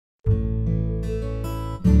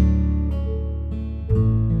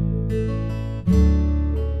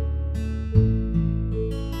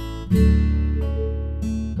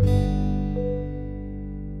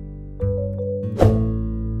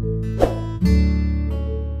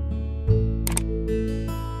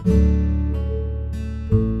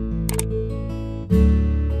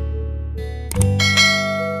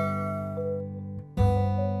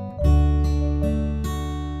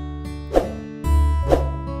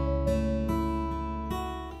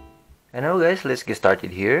And now guys, let's get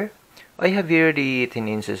started here. I have here the 10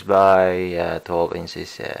 inches by 12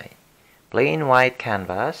 inches plain white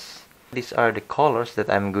canvas. These are the colors that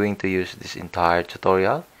I'm going to use this entire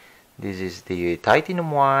tutorial. This is the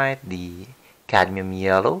titanium white, the cadmium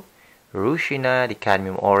yellow, ruchina, the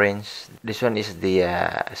cadmium orange. This one is the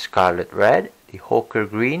scarlet red, the ochre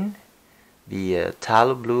green, the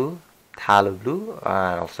tallow blue,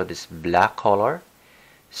 and also this black color.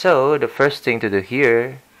 So the first thing to do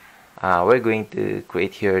here, we're going to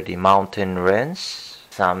create here the mountain range,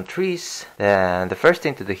 some trees. Then the first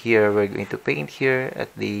thing to do here, we're going to paint here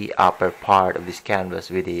at the upper part of this canvas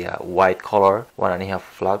with the white color, 1.5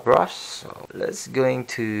 flat brush. So we're going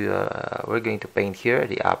to paint here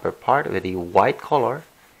the upper part with the white color.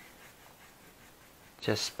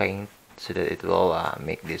 Just paint so that it will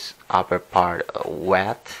make this upper part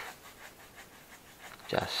wet.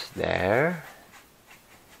 Just there.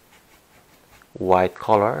 White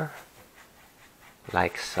color.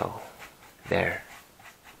 Like so. There.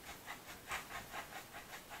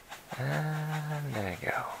 And there you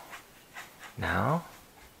go. Now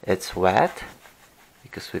it's wet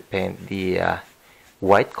because we paint the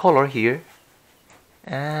white color here,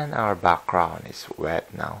 and our background is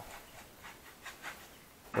wet now.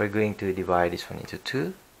 We're going to divide this one into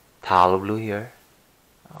two. Tallow blue here.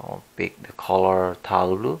 I'll pick the color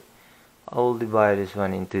tallow blue. I'll divide this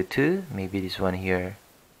one into two. Maybe this one here.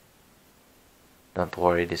 Don't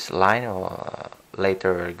worry, this line, or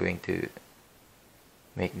later we're going to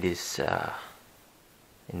make this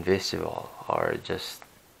invisible, or just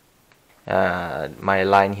my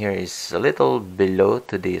line here is a little below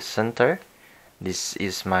to the center. This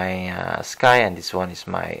is my sky, and this one is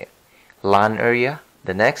my land area.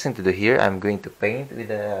 The next thing to do here, I'm going to paint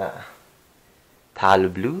with a tallow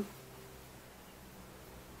blue.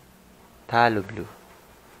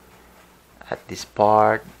 At this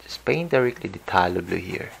part, just paint directly the tallow blue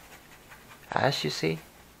here. As you see,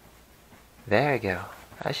 there you go.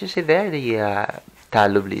 As you see there, the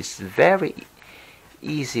tallow blue is very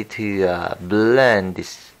easy to blend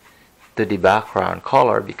this to the background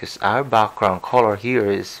color, because our background color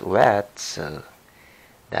here is wet. So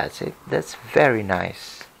that's it. That's very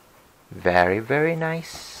nice. Very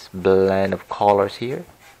nice blend of colors here.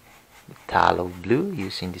 The tallow blue,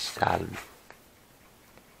 using this tallow blue.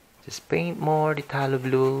 Just paint more the tallow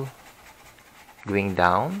blue, going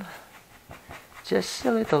down, just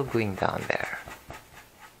a little going down there,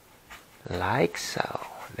 like so.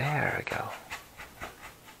 There we go.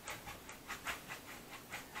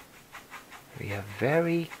 We have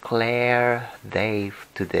very clear day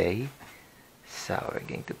today, so we're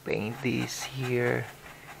going to paint this here.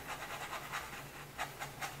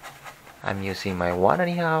 I'm using my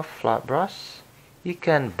 1.5 flat brush. You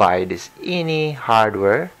can buy this any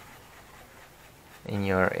hardware in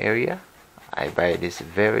your area. I buy this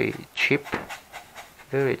very cheap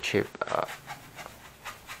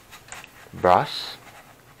brush.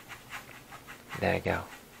 There you go.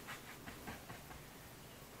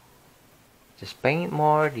 Just paint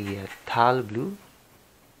more the tallow blue.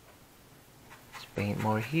 Just paint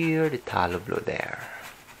more here, the tallow blue there.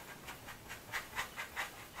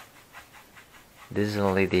 This is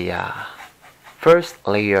only the first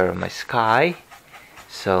layer of my sky.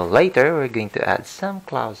 So later we're going to add some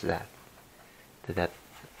clouds to that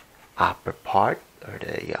upper part, or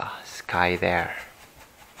the sky there.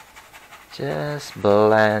 Just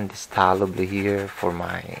blend this tallow blue here for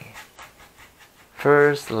my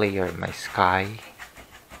first layer of my sky.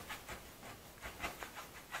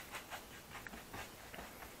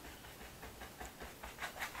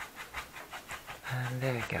 And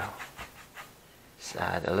there you go. Just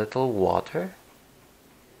add a little water.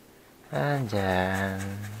 And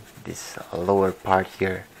then this lower part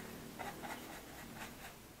here.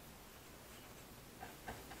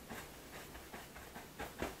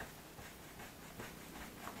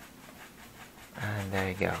 And there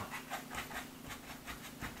you go.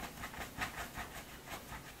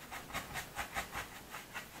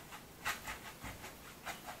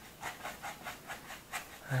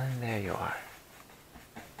 And there you are.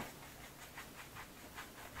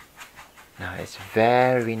 Now it's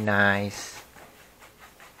very nice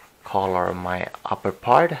color of my upper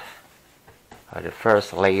part, or the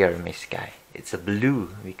first layer of my sky. It's a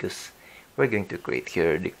blue because we're going to create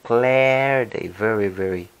here the clear day,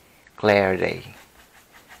 very clear day.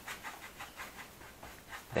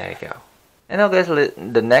 There you go. And now guys,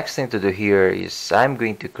 the next thing to do here is I'm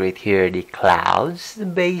going to create here the clouds, the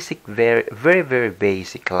basic, very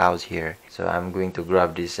basic clouds here. So I'm going to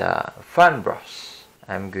grab this fan brush.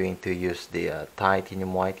 I'm going to use the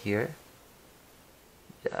titanium white here.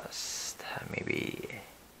 Just maybe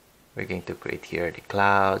We're going to create here the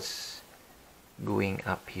clouds going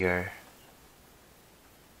up here.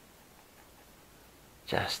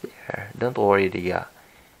 Just there. Don't worry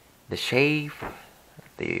the shape,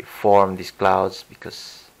 they form these clouds,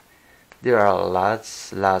 because there are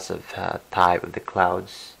lots of type of the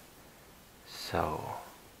clouds. So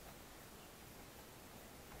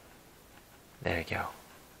there you go,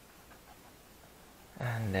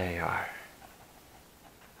 and there you are.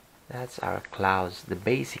 That's our clouds, the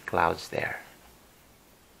basic clouds there.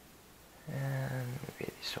 And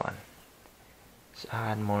maybe this one. Let's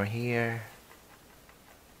add more here.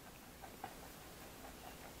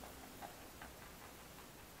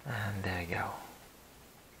 And there you go.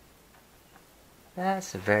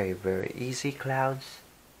 That's very easy clouds,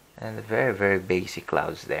 and very basic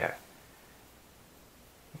clouds there.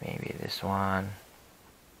 Maybe this one,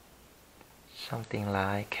 something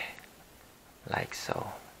like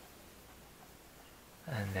so.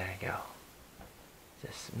 And there you go.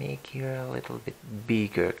 Just make here a little bit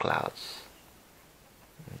bigger clouds.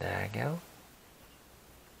 There you go.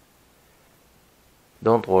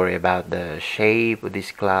 Don't worry about the shape of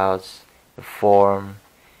these clouds, the form,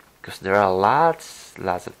 because there are lots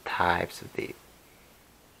of types of the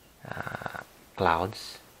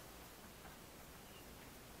clouds.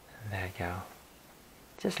 And there you go.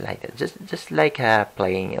 Just like that. Just like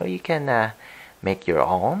playing. Or you can make your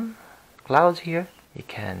own clouds here. You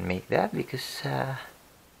can make that, because there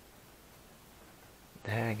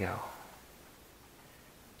you go.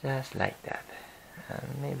 Just like that.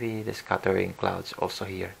 And maybe the scattering clouds also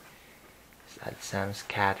here. Let's add some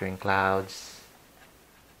scattering clouds.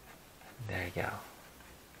 There you go.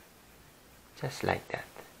 Just like that.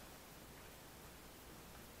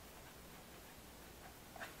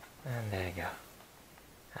 And there you go.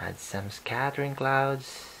 Add some scattering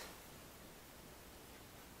clouds.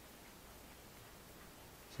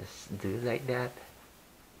 Just do like that.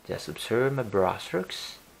 Just observe my brush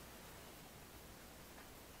strokes.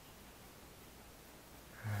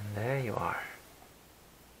 And there you are.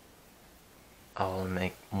 I'll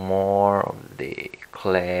make more of the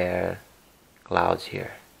clear clouds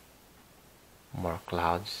here. More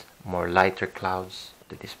clouds, more lighter clouds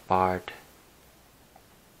to this part.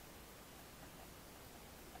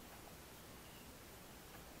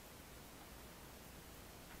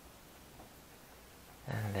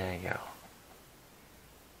 And there you go.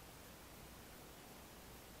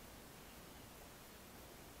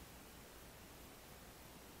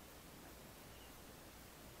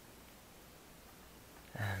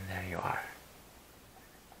 And there you are.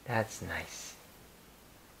 That's nice.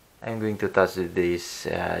 I'm going to touch this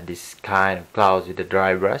kind of clouds with the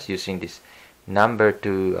dry brush using this number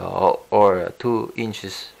 2 or 2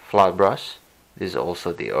 inches flat brush. This is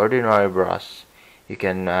also the ordinary brush. You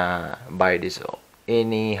can buy this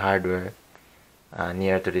any hardware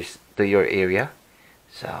near to your area.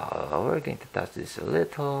 So we're going to touch this a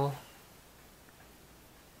little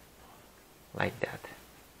like that.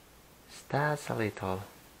 That's a little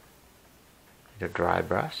the dry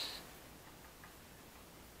brush.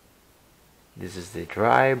 This is the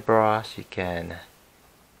dry brush. You can,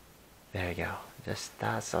 there you go, just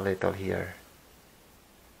touch a little here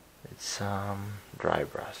with some dry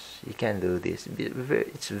brush. You can do this.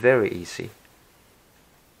 It's very easy. You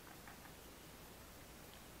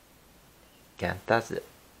can touch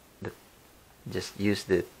just use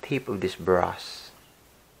the tip of this brush.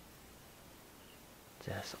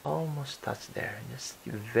 Just almost touch there. Just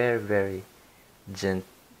very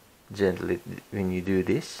gently when you do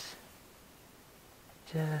this.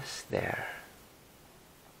 Just there.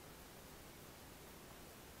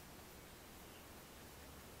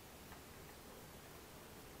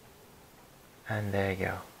 And there you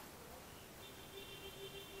go.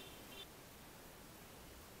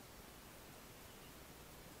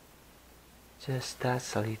 Just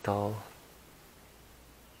touch a little.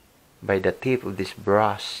 By the tip of this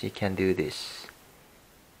brush, you can do this.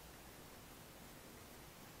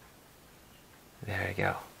 There you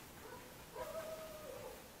go.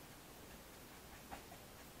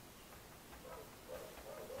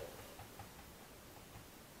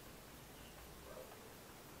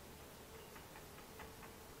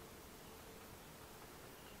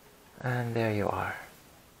 And there you are.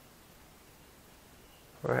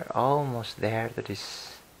 We're almost there to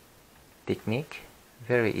this technique.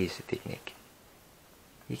 Very easy technique.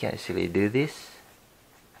 You can easily do this.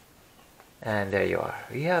 And there you are.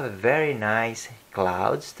 We have a very nice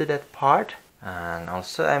clouds to that part. And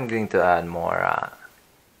also I'm going to add more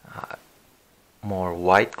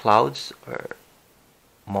white clouds, or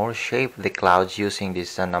more shape of the clouds using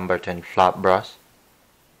this number 20 flat brush.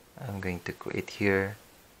 I'm going to create here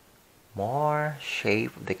more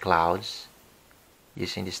shape of the clouds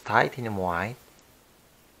using this titanium white.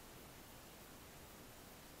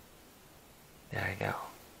 There you go.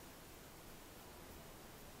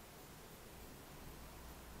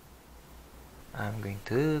 I'm going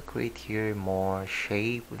to create here more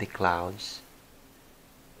shape of the clouds.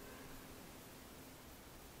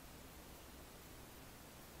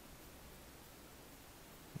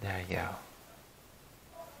 There you go.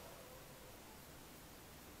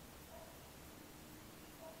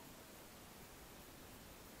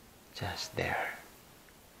 Just there.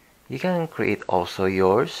 You can create also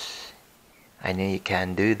yours. I know you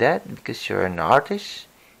can do that because you're an artist.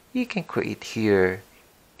 You can create here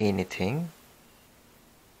anything.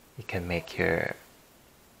 You can make your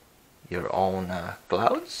own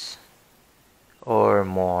clouds or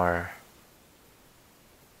more.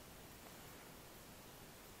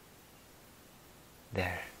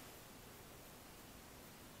 There.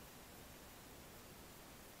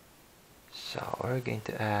 So we're going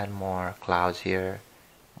to add more clouds here,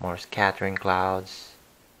 more scattering clouds,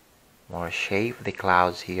 more shape of the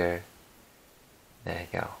clouds here. There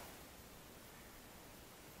you go.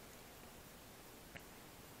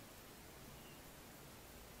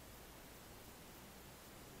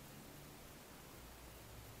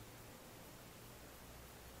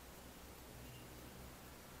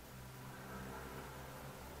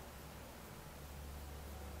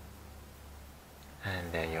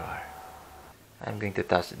 And there you are. I'm going to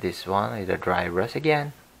touch this one with a dry brush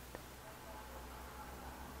again.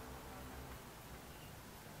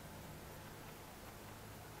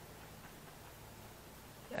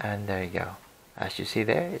 And there you go. As you see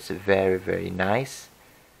there, it's a very nice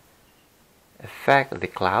effect of the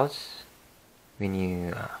clouds when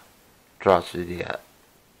you touch with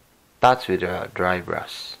a dry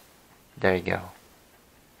brush. There you go.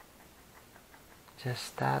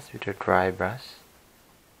 Just touch with a dry brush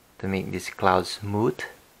to make this cloud smooth,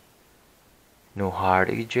 no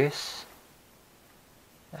hard edges,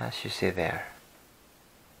 as you see there.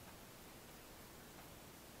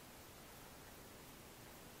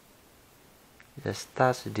 Just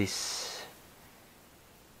touch this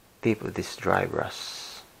tip of this dry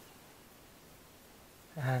brush,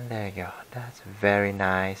 and there you go. That's very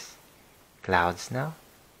nice clouds now.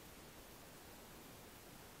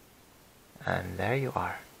 And there you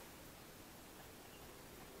are.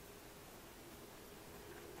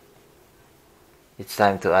 It's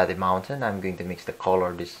time to add a mountain. I'm going to mix the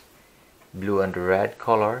color, this blue and the red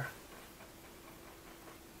color.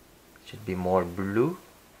 Should be more blue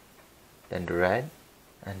than the red.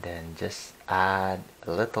 And then just add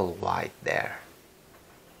a little white there.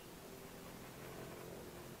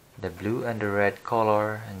 The blue and the red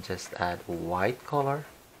color, and just add white color.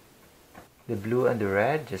 The blue and the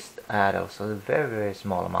red, just add also a very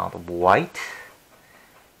small amount of white.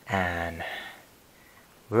 And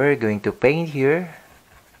we're going to paint here.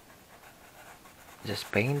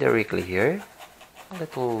 Just paint directly here, a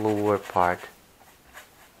little lower part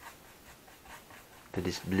to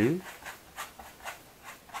this blue.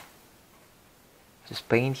 Just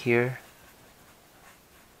paint here.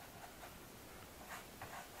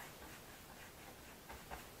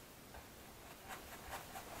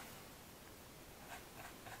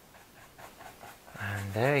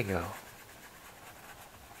 And there you go.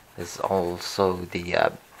 This is also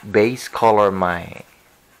the base color, my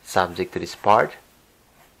subject to this part,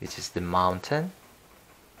 which is the mountain.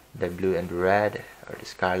 The blue and red, or the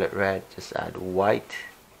scarlet red, just add white.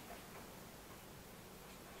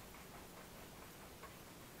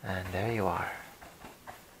 And there you are.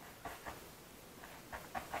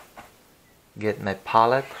 Get my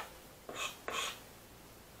palette.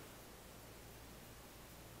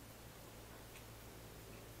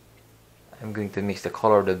 I'm going to mix the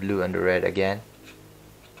color of the blue and the red again.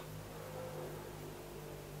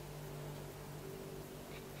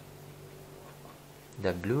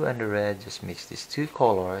 The blue and the red, just mix these two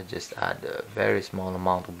colors, just add a very small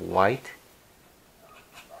amount of white.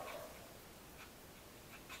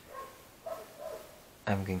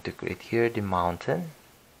 I'm going to create here the mountain.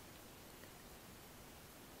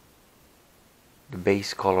 The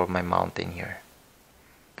base color of my mountain here.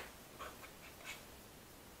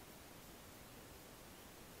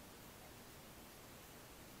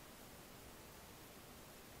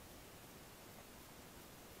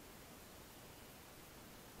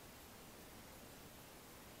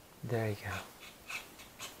 There you go.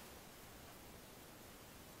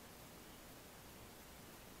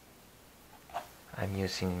 I'm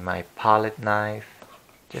using my palette knife.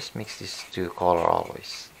 Just mix these two colors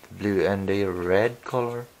always. The blue and the red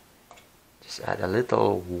color. Just add a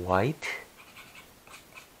little white.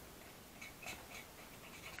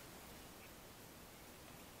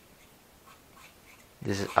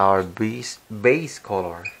 This is our base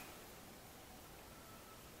color.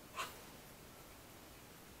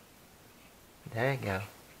 There you go.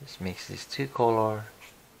 Just mix these two color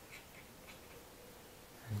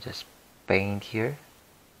and just paint here.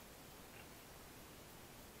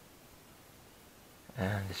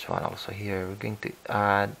 And this one also here. We're going to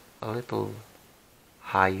add a little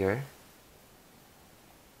higher.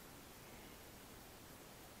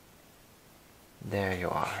 There you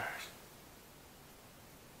are.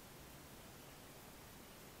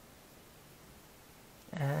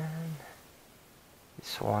 And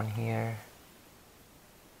this one here.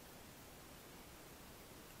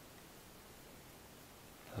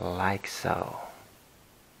 Like so.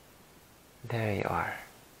 There you are.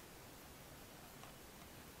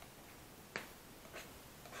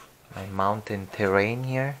 My mountain terrain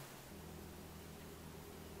here.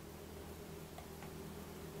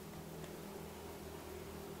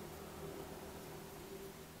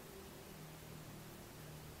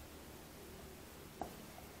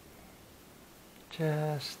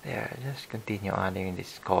 Just there, just continue adding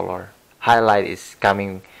this color. Highlight is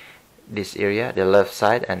coming this area, the left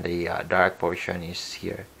side, and the dark portion is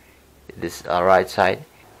here, this right side.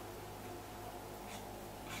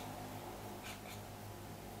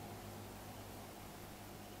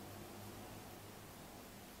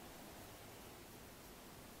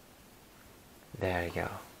 There you go.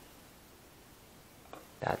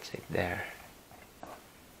 That's it there.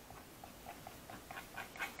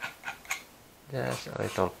 Just a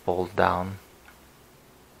little pull down.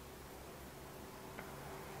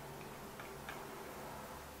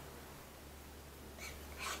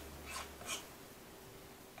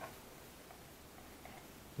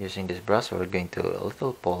 Using this brush, we're going to a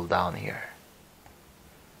little pull down here.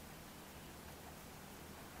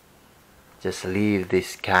 Just leave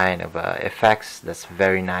this kind of effects that's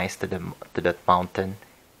very nice to that mountain.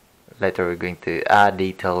 Later we're going to add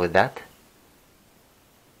detail with that.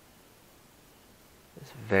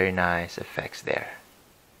 It's very nice effects there.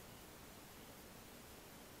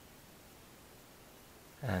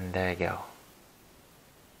 And there you go.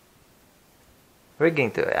 We're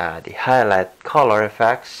going to add the highlight color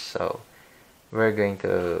effects. So we're going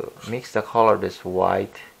to mix the color, this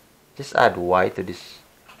white. Just add white to this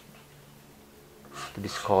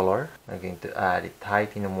color. We're going to add the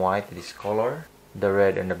titanium white to this color. The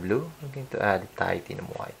red and the blue. We're going to add the titanium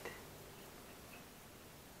white.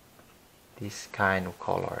 This kind of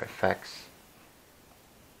color effects.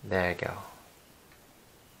 There you go.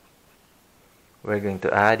 We're going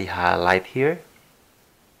to add the highlight here.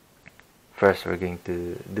 First we're going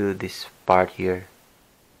to do this part here.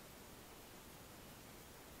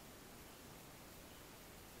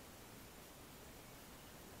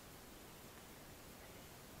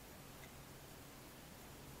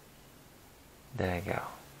 There you go.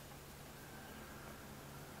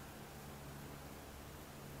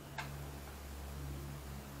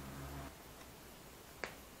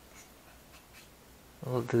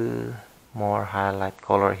 We'll do more highlight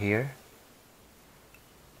color here.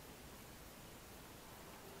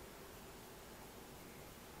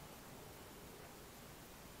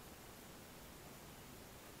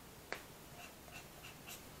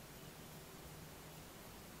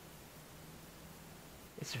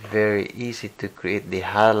 It's very easy to create the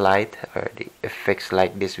highlight or the effects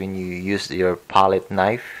like this when you use your palette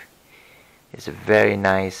knife. It's a very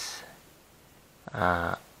nice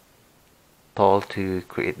tool to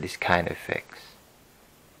create this kind of effects.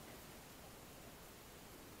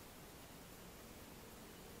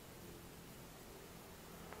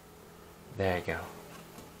 There you go.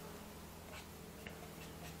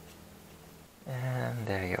 And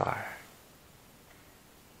there you are.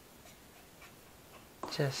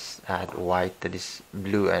 Just add white to this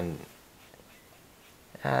blue and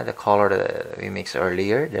the color that we mixed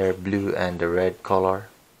earlier, the blue and the red color.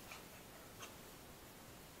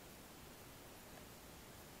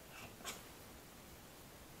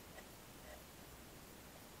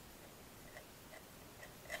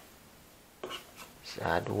 Just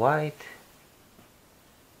add white.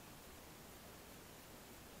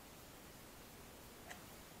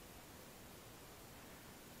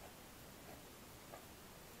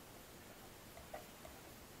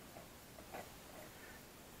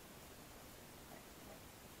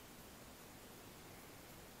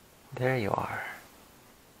 There you are.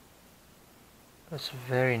 That's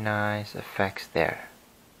very nice effects there.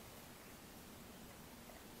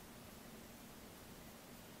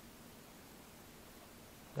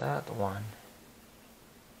 That one.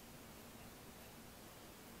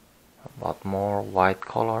 About more white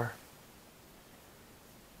color.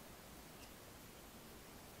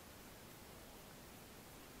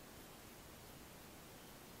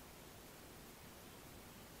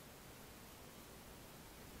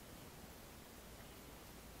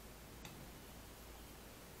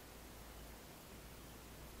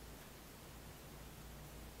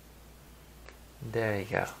 There you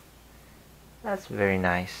go. That's very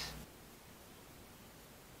nice.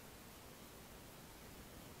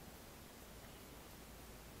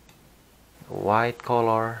 White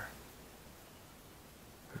color.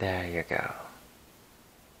 There you go.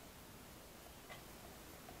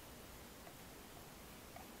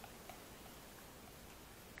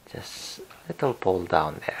 Just a little pull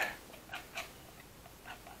down there.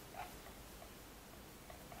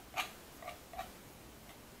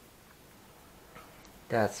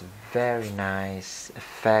 That's very nice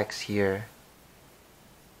effects here.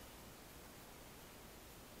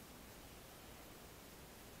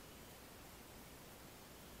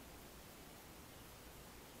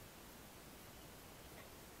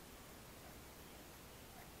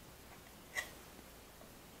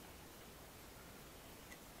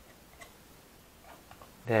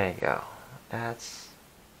 There you go. That's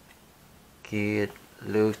good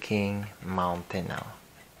looking mountain now.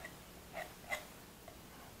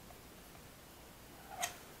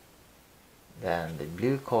 Then the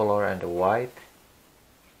blue color and the white,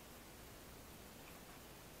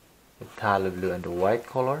 the phthalo blue and the white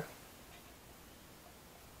color,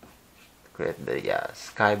 create the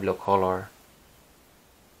sky blue color,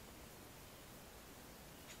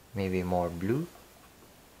 maybe more blue,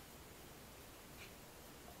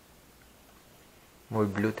 more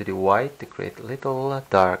blue to the white to create a little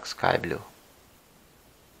dark sky blue.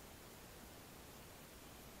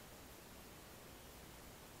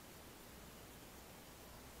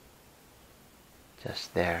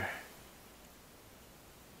 Just there.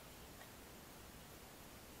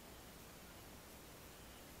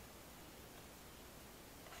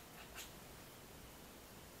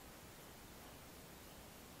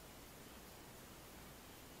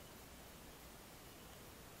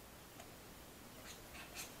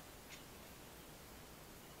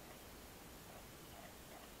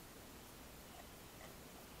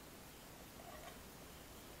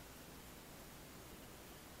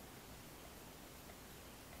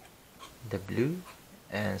 The blue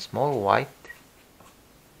and small white.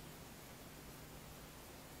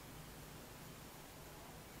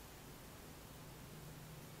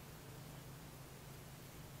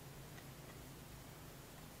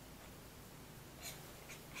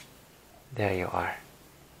 There you are.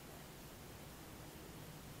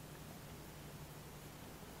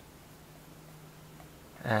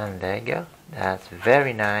 And there you go. That's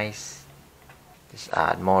very nice. Just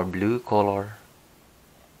add more blue color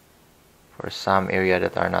for some area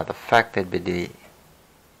that are not affected by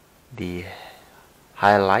the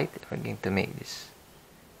highlight. We're going to make this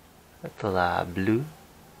little blue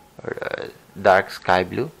or dark sky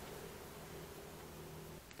blue.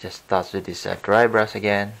 Just touch with this dry brush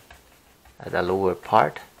again at the lower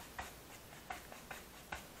part.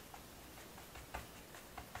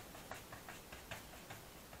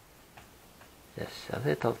 Just a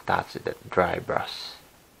little touch with that dry brush.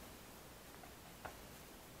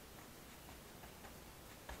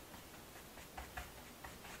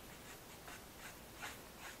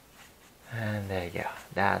 And there you go,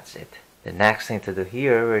 that's it. The next thing to do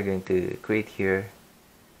here, we're going to create here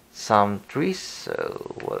some trees.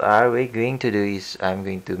 So what are we going to do is I'm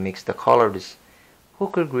going to mix the color of this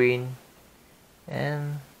hooker green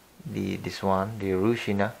and this one, the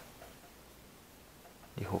Rushina,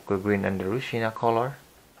 the hooker green and the Rushina color.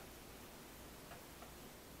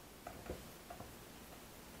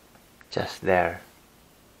 Just there.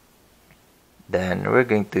 Then we're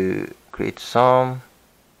going to create some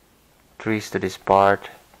trees to this part.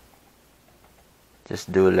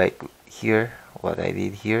 Just do like here, what I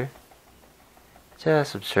did here.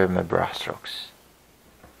 Just observe my brush strokes.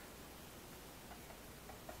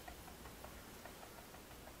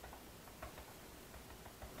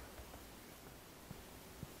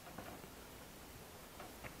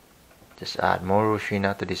 Just add more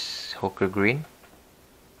Rushina to this hooker green.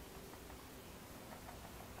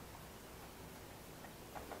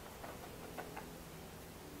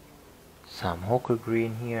 Some hooker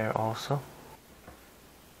green here also.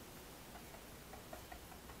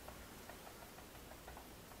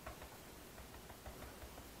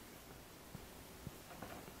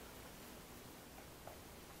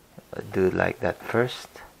 Do it like that first.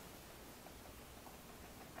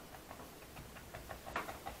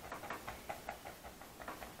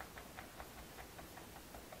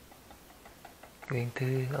 Going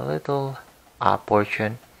to a little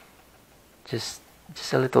portion, just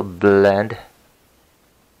a little blend.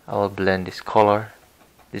 I will blend this color.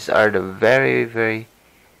 These are the very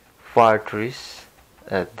far trees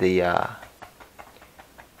at the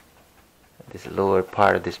this lower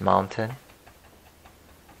part of this mountain.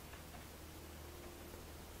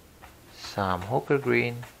 some ochre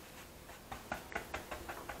green.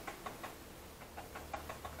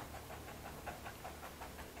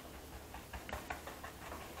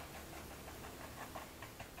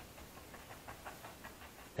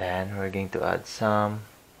 Then we're going to add some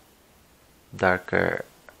darker,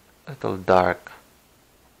 little dark,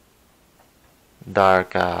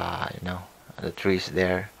 the trees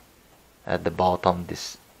there at the bottom,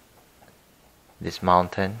 this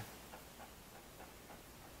mountain.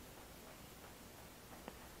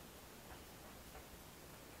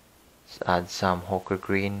 Let's add some ochre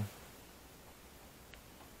green.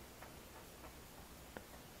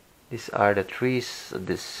 These are the trees of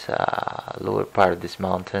this lower part of this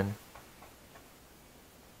mountain,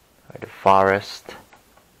 or the forest.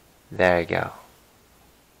 There you go.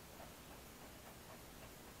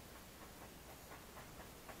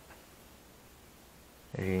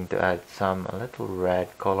 We're going to add a little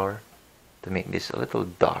red color to make this a little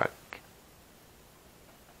dark.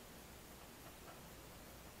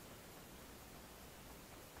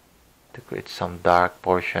 To create some dark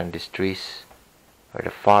portion, these trees or the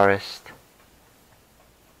forest.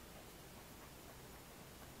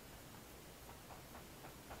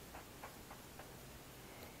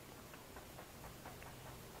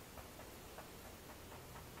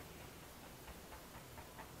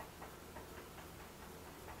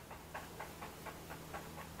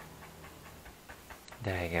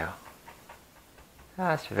 There you go.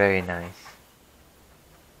 That's very nice.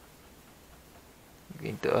 I'm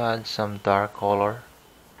going to add some dark color.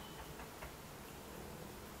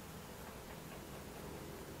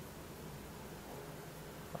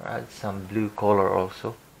 Or add some blue color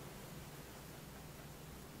also.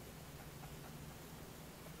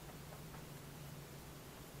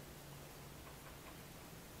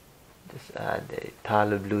 Just add the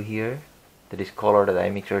tallow blue here to this color that I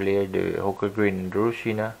mixed earlier, the ochre green and the raw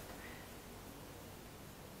sienna.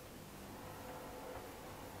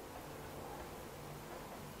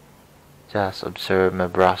 Just observe my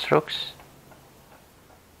brush strokes.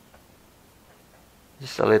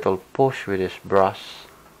 Just a little push with this brush.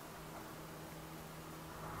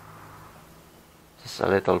 Just a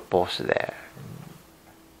little push there.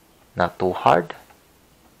 Not too hard.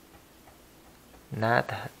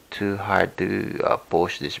 Not too hard to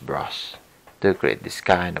push this brush to create this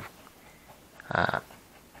kind of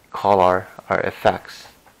color or effects.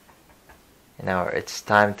 Now it's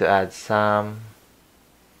time to add some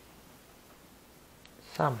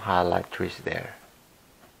highlight trees there.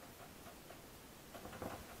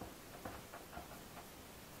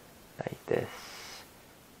 Like this.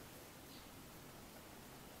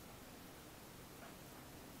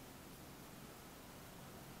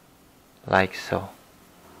 Like so.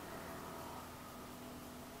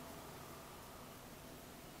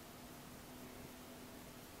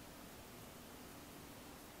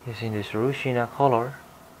 Using this raw sienna color,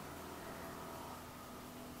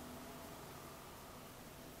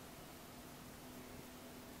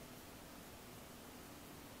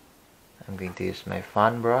 I'm going to use my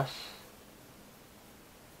fan brush.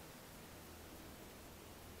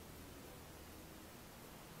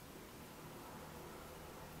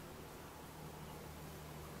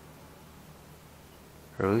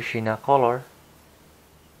 Raw sienna color.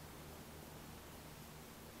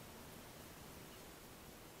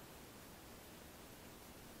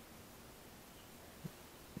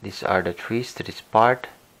 These are the trees to this part,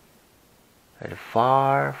 or the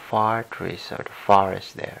far trees, or the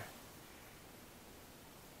forest there.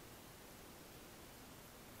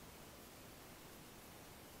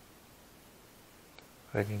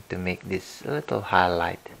 We're going to make this a little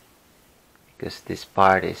highlight because this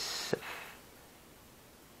part is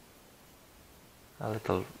a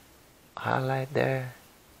little highlight there.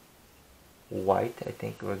 White, I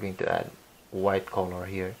think we're going to add white color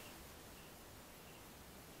here.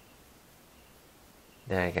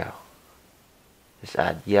 There you go. Just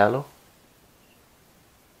add yellow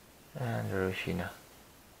and raw sienna.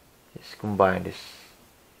 Just combine this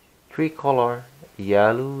three color,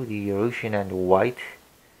 yellow, the raw sienna, and the white.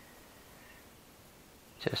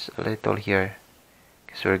 Just a little here,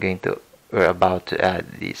 because we're about to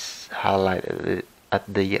add this highlight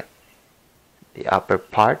at the upper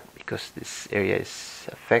part, because this area is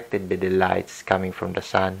affected by the lights coming from the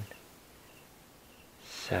sun.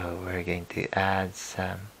 So we're going to add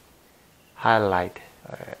some highlight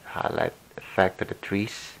effect to the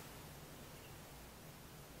trees.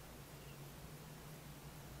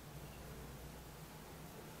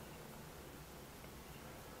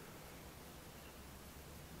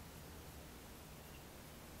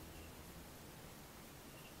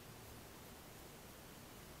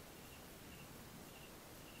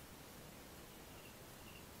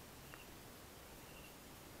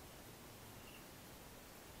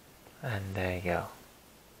 And there you go.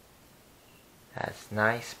 That's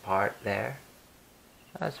nice part there.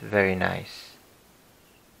 That's very nice.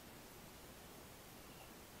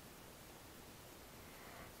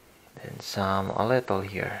 Then a little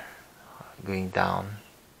here, going down.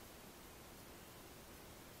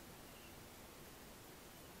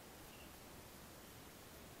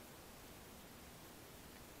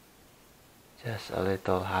 Just a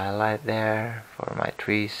little highlight there for my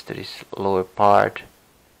trees to this lower part.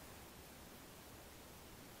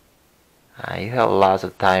 You have lots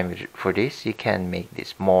of time for this. You can make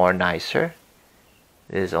this more nicer.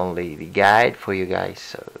 This is only the guide for you guys,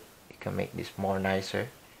 so you can make this more nicer.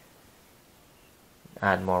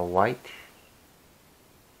 Add more white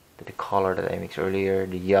to the color that I mixed earlier,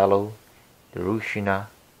 the yellow, the ruchina.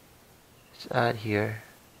 Let's add here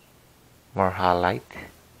more highlight.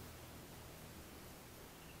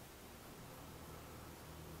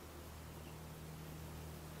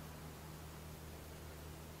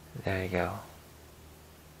 There you go.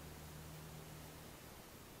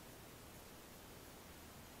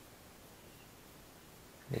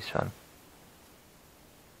 This one.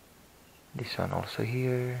 This one also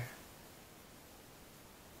here.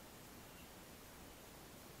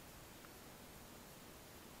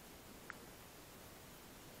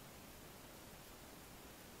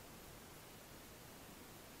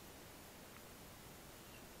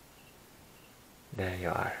 There you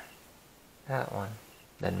are. That one.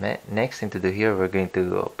 Then next thing to do here, we're going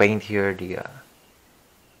to paint here the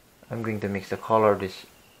I'm going to mix the color, this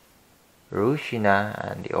ruchina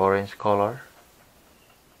and the orange color.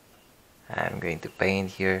 I'm going to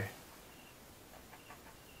paint here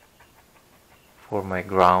for my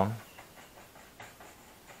ground.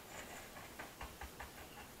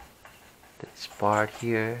 This part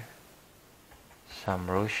here, some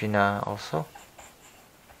ruchina also.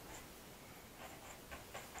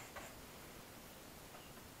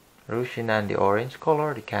 Ruchina and the orange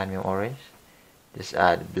color, the cadmium orange. Just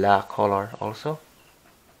add black color also.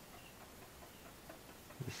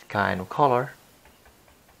 This kind of color.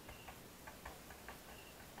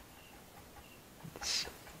 This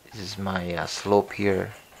is my slope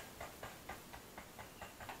here.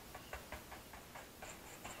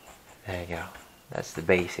 There you go. That's the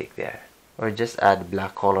basic there. Or just add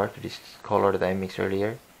black color to this color that I mixed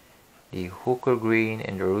earlier. The hooker green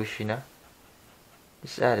and the ruchina.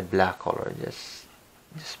 Just add a black color, just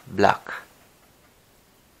black.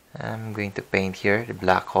 I'm going to paint here the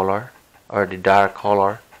black color or the dark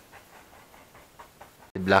color.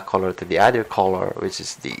 The black color to the other color, which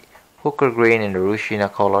is the hooker green and the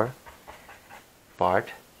ruchina color part.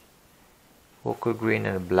 Hooker green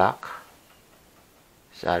and black.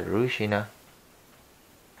 Just add ruchina.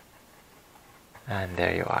 And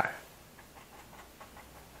there you are.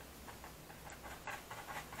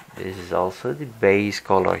 This is also the base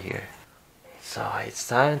color here. So it's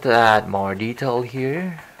time to add more detail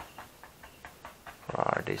here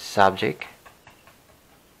for this subject.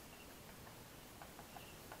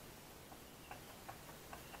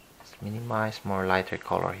 Let's minimize more lighter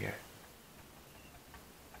color here.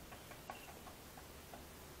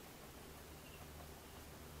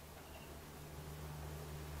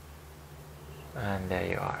 And there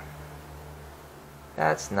you are.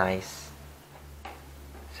 That's nice.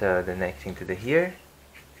 So the next thing to do here,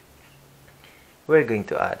 we're going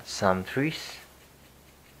to add some trees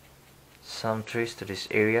to this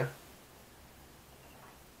area.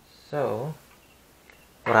 So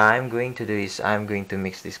what I'm going to do is I'm going to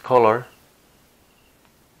mix this color,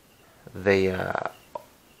 the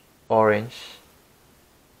orange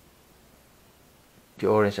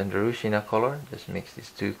and the ruchina color. Just mix these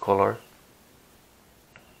two color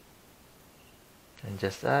and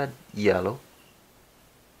just add yellow.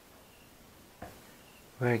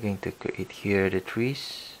 We're going to create here the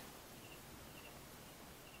trees.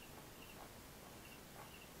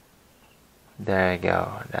 There you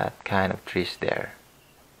go, that kind of trees there.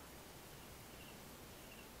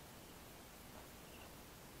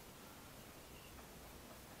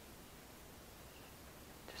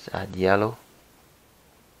 Just add yellow.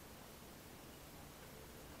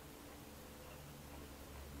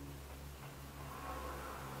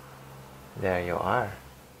 There you are.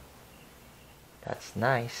 That's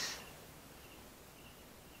nice.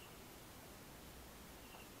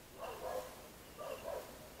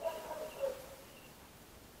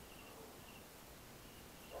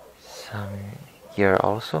 Some here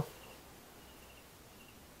also.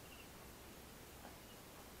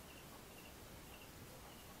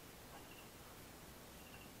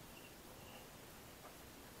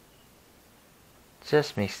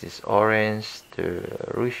 Just mix this orange to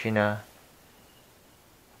ruchina.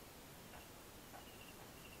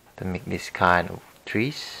 to make this kind of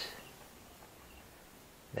trees.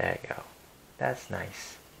 There you go. That's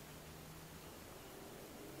nice.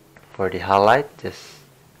 For the highlight, just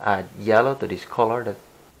add yellow to this color.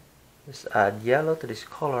 Just add yellow to this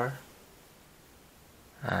color,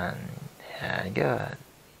 and good.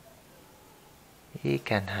 You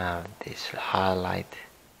can have this highlight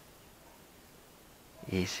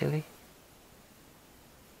easily.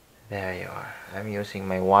 There you are. I'm using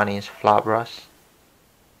my 1-inch flat brush.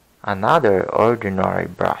 Another ordinary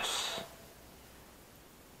brush.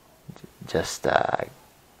 Just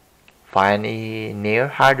find a near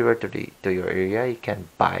hardware to your area. You can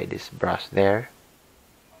buy this brush there.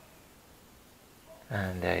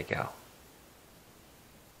 And there you go.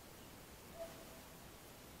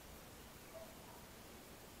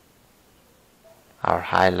 Our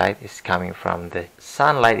highlight is coming from the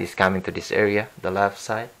sunlight is coming to this area, the left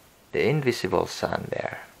side, the invisible sun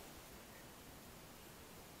there.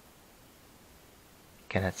 You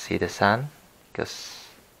cannot see the sun because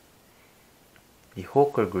the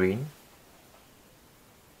ochre green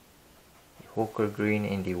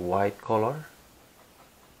in the white color.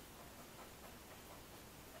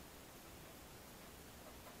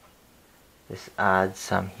 Just add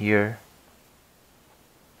some here.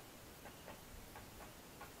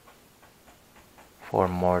 For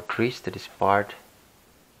more trees to this part,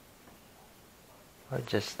 or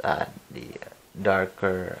just add the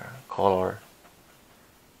darker color,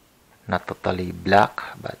 not totally black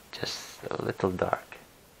but just a little dark.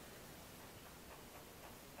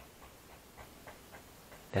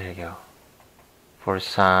 There you go. For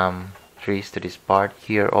some trees to this part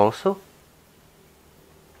here also.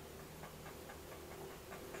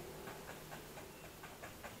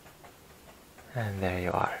 And there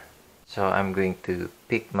you are. So I'm going to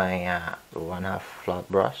pick my 1/2 flat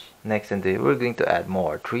brush. Next, and we're going to add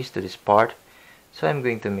more trees to this part. So I'm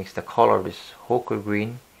going to mix the color of this ochre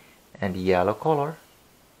green and the yellow color.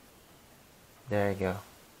 There you go.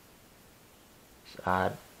 Just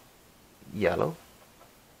add yellow,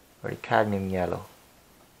 or the cadmium yellow.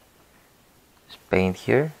 Just paint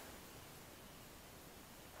here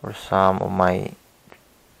for some of my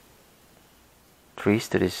trees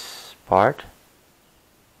to this part.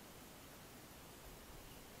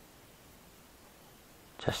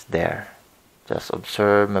 Just there. Just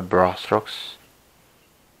observe my brush strokes.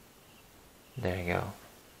 There you go.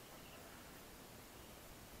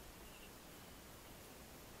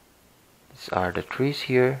 These are the trees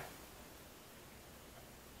here.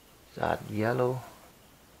 Just add yellow.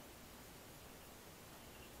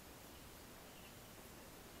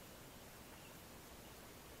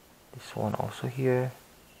 This one also here.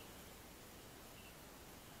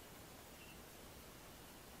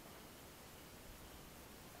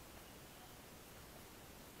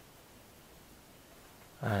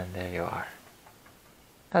 And there you are.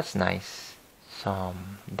 That's nice.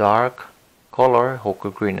 Some dark color,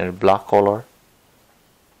 ochre green and black color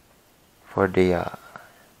for the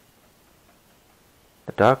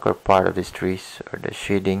darker part of these trees, or the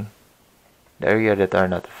shading, the area that are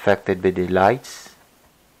not affected by the lights.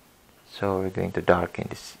 So we're going to darken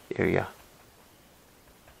this area.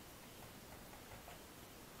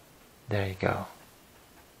 There you go.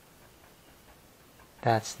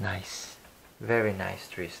 That's nice. Very nice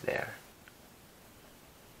trees there.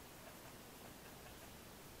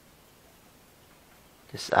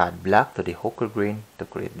 Just add black to the ochre green to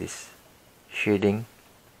create this shading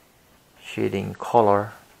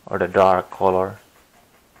color, or the dark color.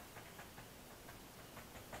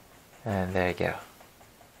 And there you go.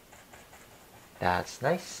 That's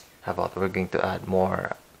nice. How about we're going to add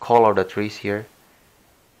more color the trees here.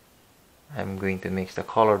 I'm going to mix the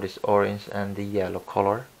color, this orange and the yellow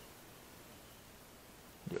color.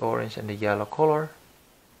 The orange and the yellow color.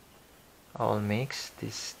 I'll mix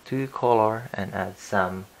these two color and add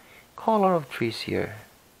some color of trees here.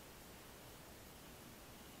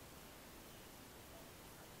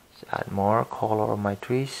 Just add more color of my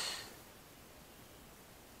trees.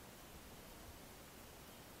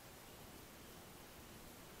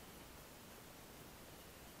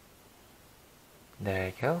 There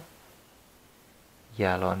you go.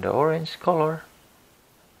 Yellow and the orange color.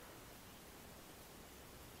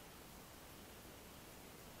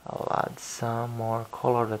 I'll add some more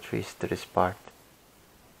color the trees to this part.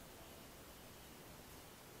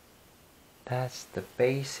 That's the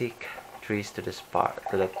basic trees to this part,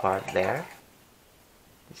 to the part there.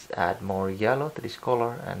 Just add more yellow to this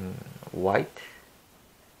color and white.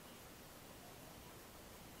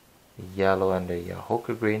 The yellow and the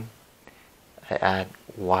ochre green. I add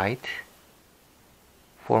white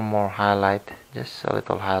for more highlight, just a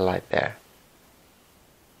little highlight there.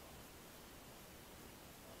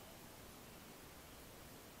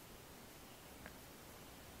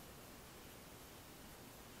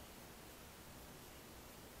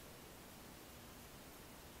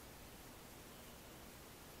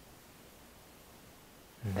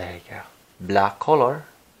 There you go. Black color.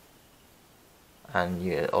 And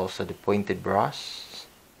you also the pointed brush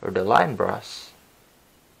or the line brush.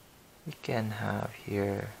 You can have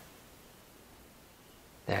here.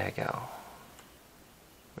 There you go.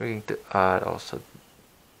 We're going to add also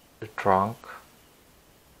the trunk.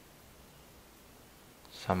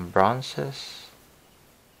 Some bronzes.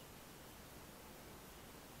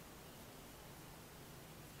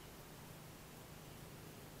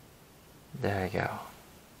 There you go.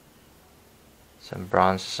 Some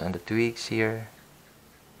bronzes on the twigs here.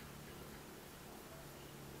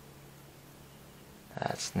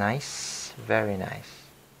 That's nice, very nice.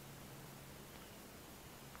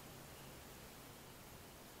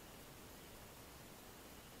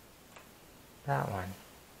 That one.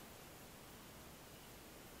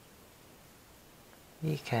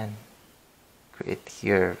 You can create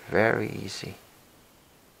here very easy.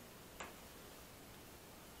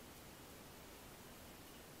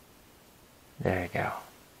 There you go.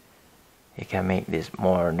 You can make this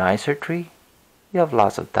more nicer tree. You have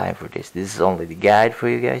lots of time for this. This is only the guide for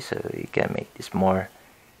you guys, so you can make this more,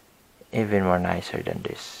 even more nicer than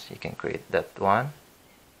this. You can create that one.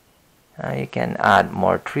 You can add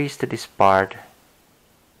more trees to this part.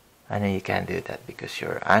 I know you can do that because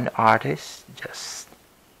you're an artist.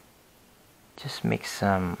 Just make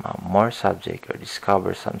some more subject or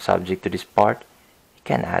discover some subject to this part. You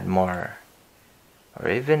can add more, or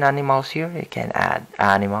even animals here. You can add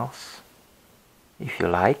animals if you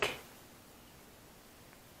like.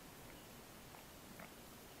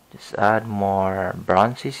 Just add more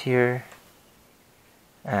bronzes here,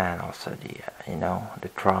 and also the the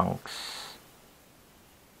trunks.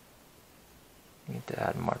 Need to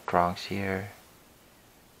add more trunks here.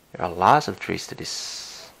 There are lots of trees to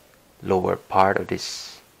this lower part of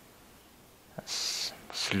this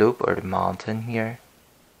slope or the mountain here.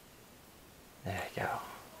 There you go.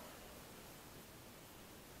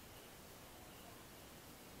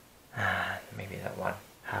 And maybe that one.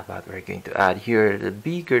 How about we're going to add here the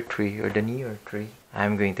bigger tree or the near tree.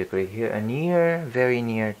 I'm going to create here a very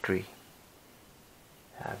near tree.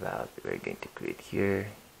 How about we're going to create here,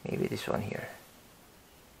 maybe this one here.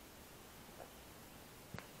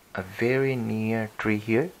 A very near tree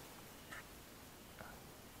here.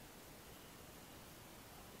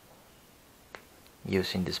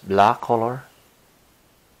 Using this black color.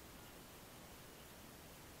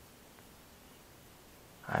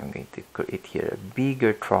 I'm going to create here a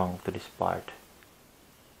bigger trunk to this part.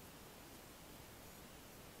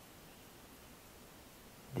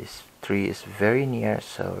 This tree is very near,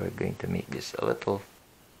 so we're going to make this a little.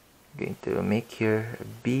 Going to make here a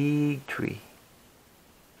big tree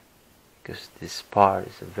because this part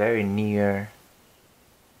is very near.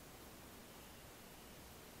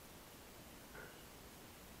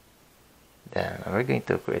 Then we're going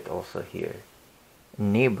to create also here a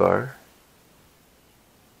neighbor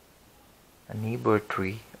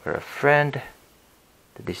tree or a friend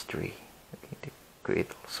to this tree. We're going to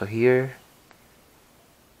create also here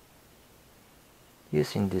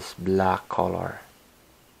using this black color.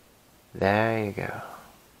 There you go.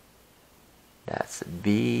 That's a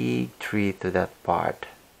big tree to that part.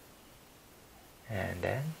 And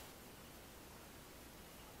then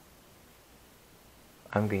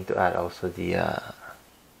I'm going to add also the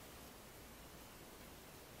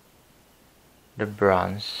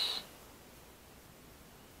bronze.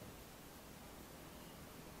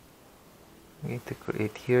 I'm going to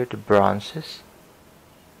create here the bronzes.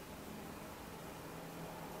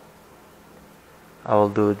 I will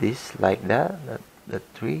do this like that, the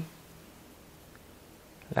tree,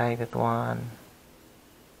 like that one,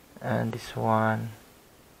 and this one.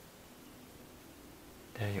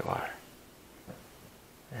 There you are.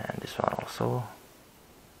 And this one also.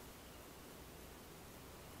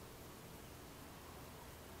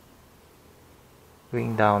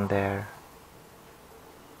 Going down there.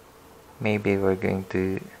 Maybe we're going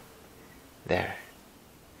to there.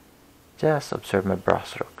 Just observe my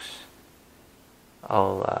brush strokes.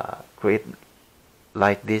 I'll create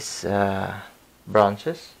like this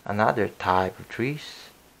branches, another type of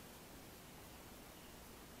trees.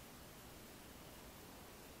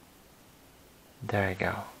 There you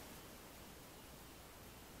go.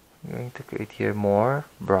 I'm going to create here more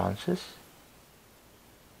branches.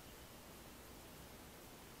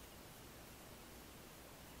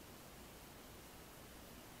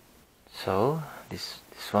 So this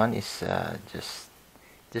one is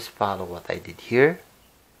just follow what I did here.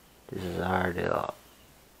 This are the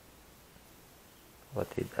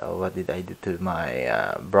what did I do to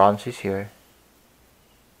my bronzes here.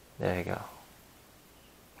 There you go.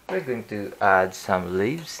 We're going to add some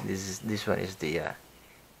leaves. This one is the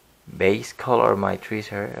base color of my trees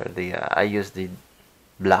here. I use the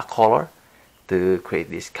black color to create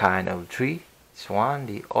this kind of tree. This one,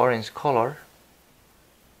 the orange color.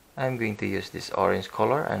 I'm going to use this orange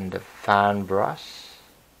color and the fan brush.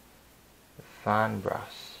 I'm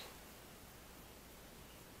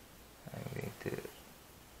going to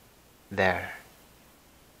there.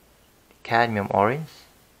 Cadmium orange.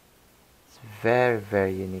 It's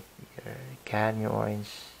very unique here. Cadmium orange.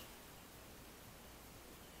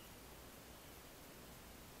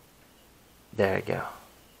 There you go.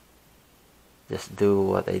 Just do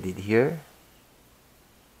what I did here.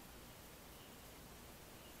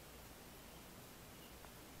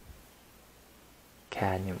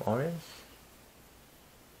 Cadmium orange.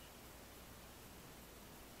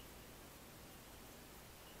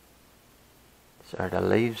 These are the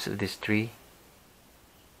leaves of this tree.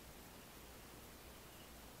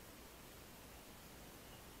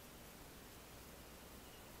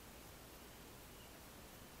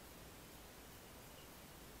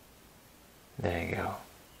 There you go.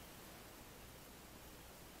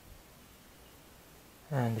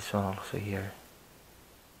 And this one also here.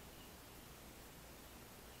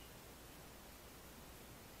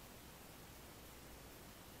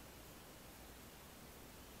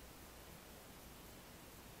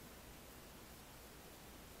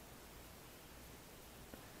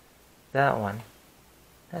 That one.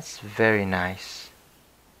 That's very nice.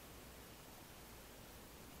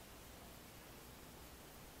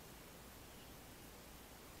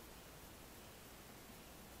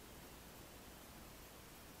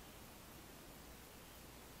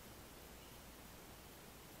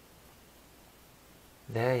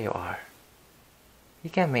 There you are. You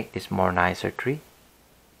can make this more nicer tree.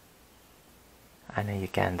 I know you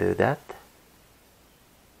can do that.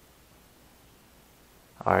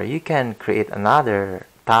 Or you can create another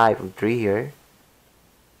type of tree here.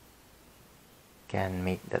 Can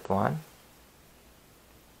make that one.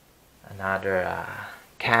 Another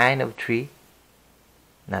kind of tree.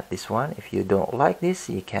 Not this one. If you don't like this,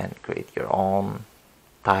 you can create your own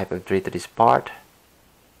type of tree to this part.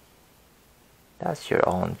 That's your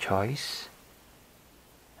own choice.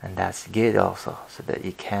 And that's good also, so that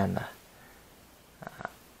you can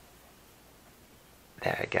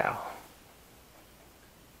there you go.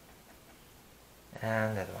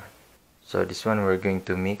 And that one. So this one we're going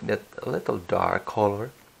to make that a little dark color.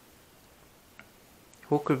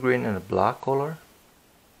 Hooker green and a black color.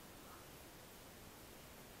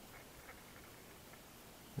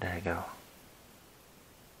 There you go.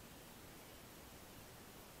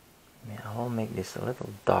 I'll make this a little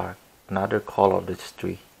dark. Another color of this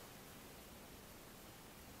tree.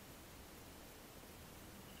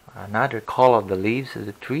 Another color of the leaves of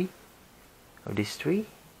the tree. Of this tree.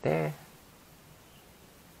 There.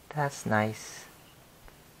 That's nice.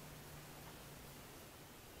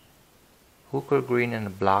 Hooker green and a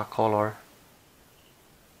black color.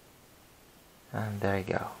 And there you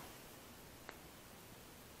go.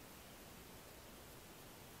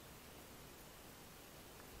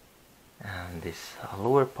 And this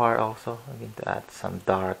lower part also, I'm going to add some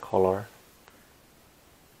dark color.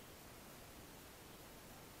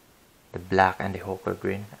 The black and the hooker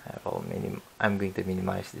green. I'm going to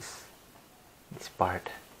minimize this part.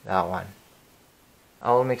 That one.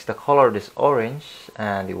 I will mix the color of this orange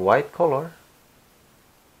and the white color.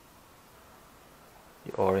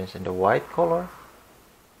 The orange and the white color.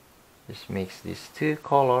 Just mix these two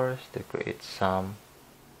colors to create some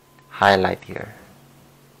highlight here.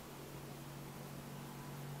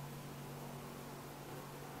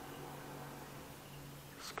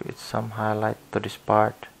 Let's create some highlight to this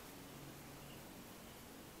part.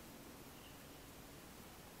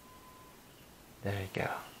 There you go.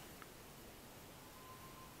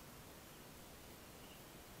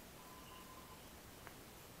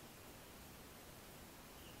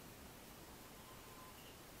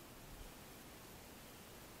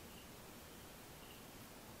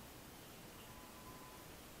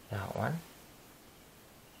 That one.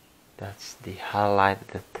 That's the highlight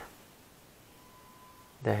that.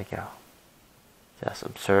 There you go. Just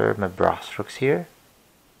observe my brush strokes here.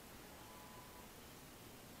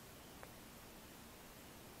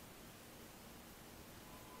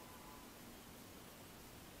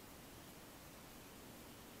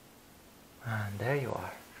 And there you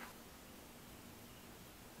are.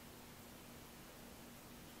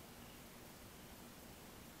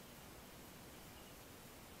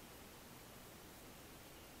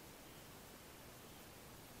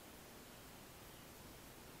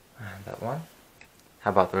 And that one.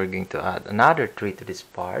 How about we're going to add another tree to this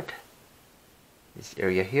part, this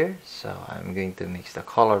area here. So I'm going to mix the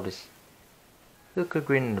color of this hooker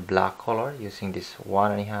green and the black color using this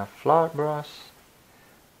 1.5 flat brush.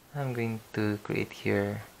 I'm going to create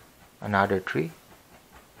here another tree.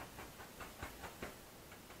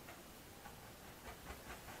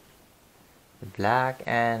 The black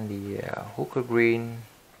and the hooker green.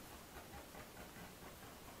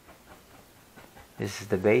 This is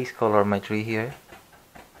the base color of my tree here.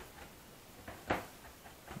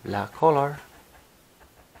 Black color.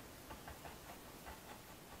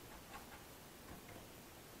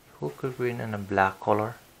 Hooker green and a black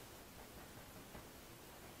color.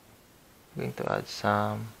 I'm going to add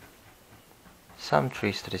some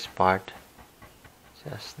trees to this part.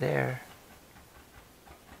 Just there.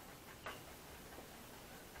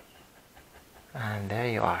 And there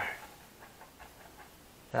you are.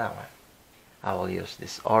 That one. I will use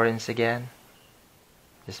this orange again.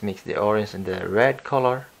 Just mix the orange and the red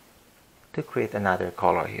color to create another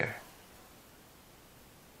color here.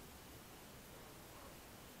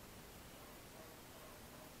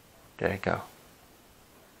 There you go.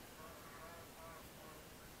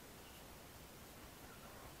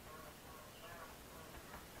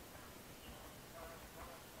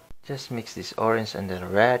 Just mix this orange and the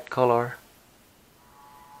red color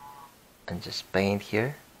and just paint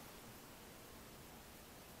here.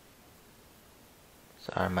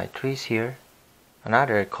 So are my trees here.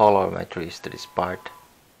 Another color of my trees to this part.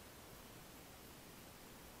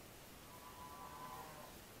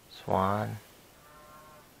 This one.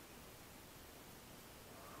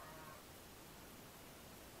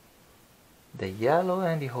 The yellow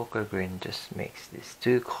and the hooker green, just mix these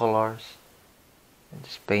two colors and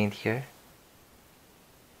just paint here.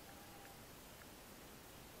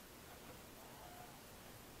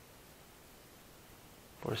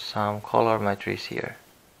 For some color my trees here.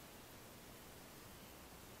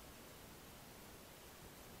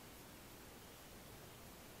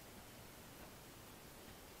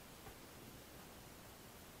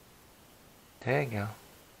 There you go.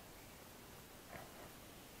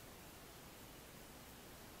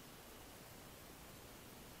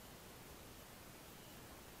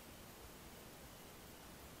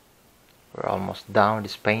 We're almost done with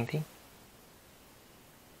this painting.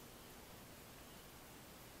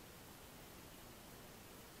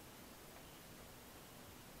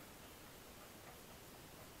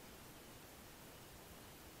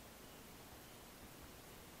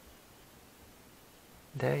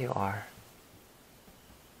 There you are.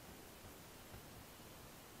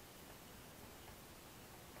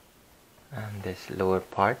 And this lower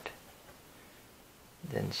part.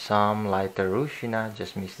 Then some lighter raw sienna,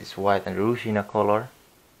 just mix this white and raw sienna color.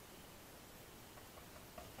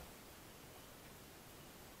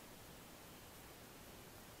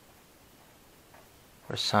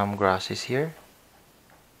 For some grasses here.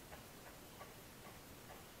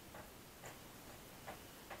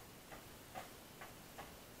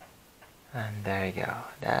 And there you go,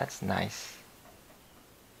 that's nice.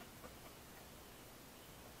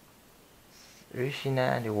 Raw sienna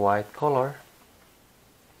and the white color.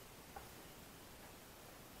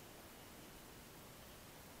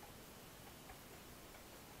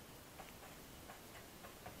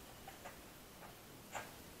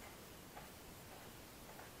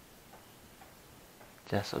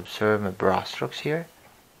 Just observe my brush strokes here.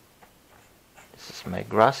 This is my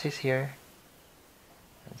grasses here.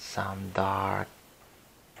 And some dark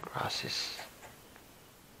grasses.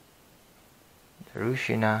 The raw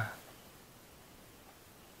sienna.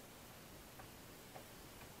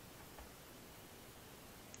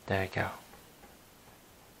 There you go.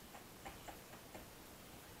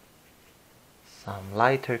 Some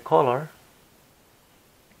lighter color.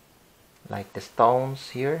 Like the stones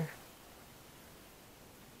here.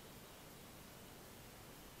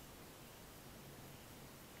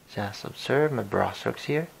 Just observe my brush strokes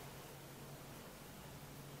here.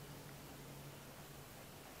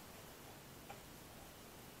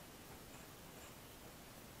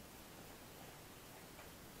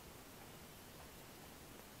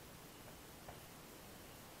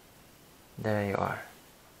 There you are.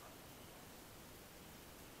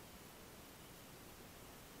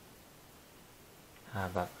 How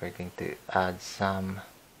about we're going to add some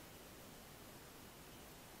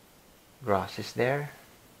grasses there.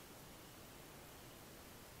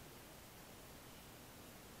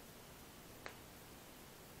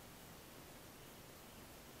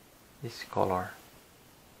 This color.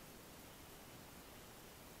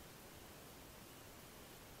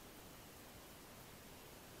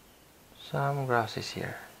 Some grasses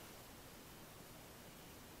here.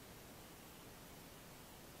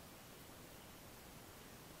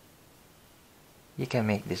 You can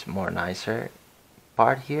make this more nicer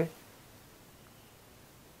part here.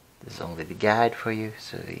 This is only the guide for you,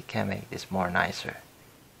 so you can make this more nicer.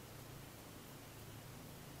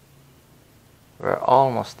 We're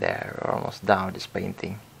almost there. We're almost done with this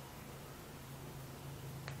painting.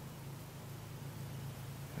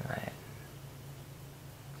 Right.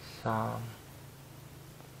 Some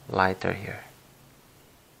lighter here.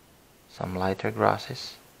 Some lighter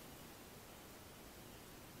grasses.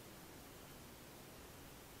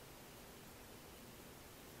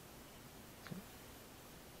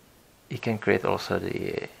 You can create also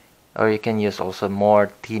or you can use also more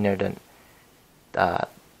thinner than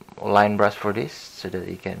line brush for this, so that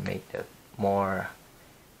you can make a more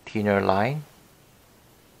thinner line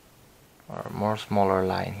or more smaller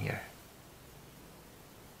line here.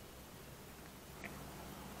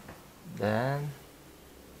 Then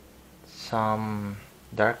some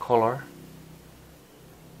dark color,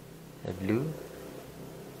 the blue,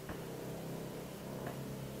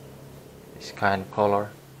 this kind of color.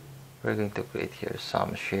 We're going to create here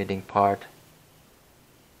some shading part,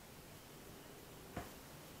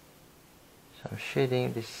 some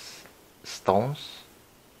shading these stones,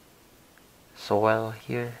 soil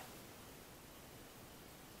here.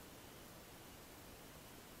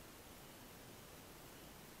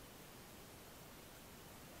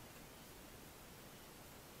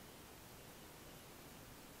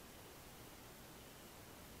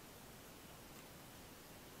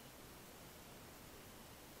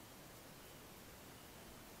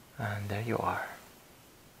 And there you are.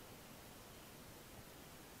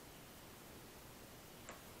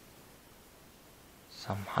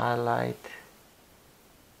 Some highlight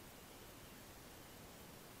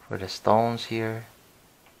for the stones here.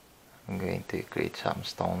 I'm going to create some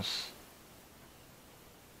stones.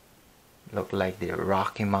 Look like the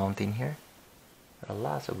Rocky Mountain here. There are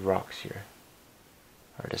lots of rocks here.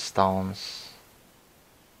 Or the stones.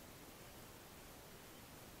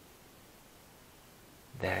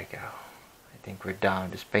 There you go. I think we're done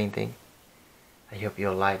with this painting. I hope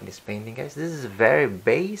you like this painting, guys. This is a very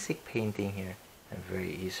basic painting here and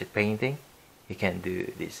very easy painting. You can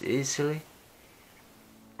do this easily.